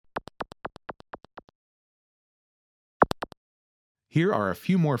Here are a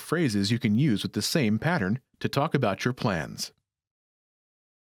few more phrases you can use with the same pattern to talk about your plans.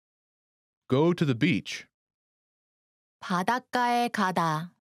 Go to the beach. 바닷가에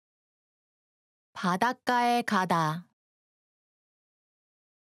가다. 바닷가에 가다.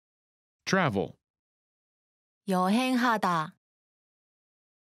 Travel. 여행하다.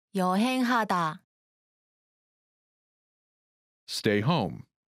 여행하다. Stay home.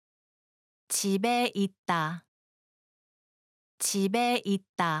 집에 있다. 집에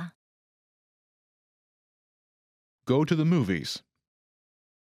있다. Go to the movies.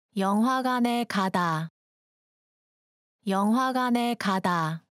 영화관에 가다. 영화관에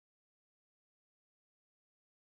가다.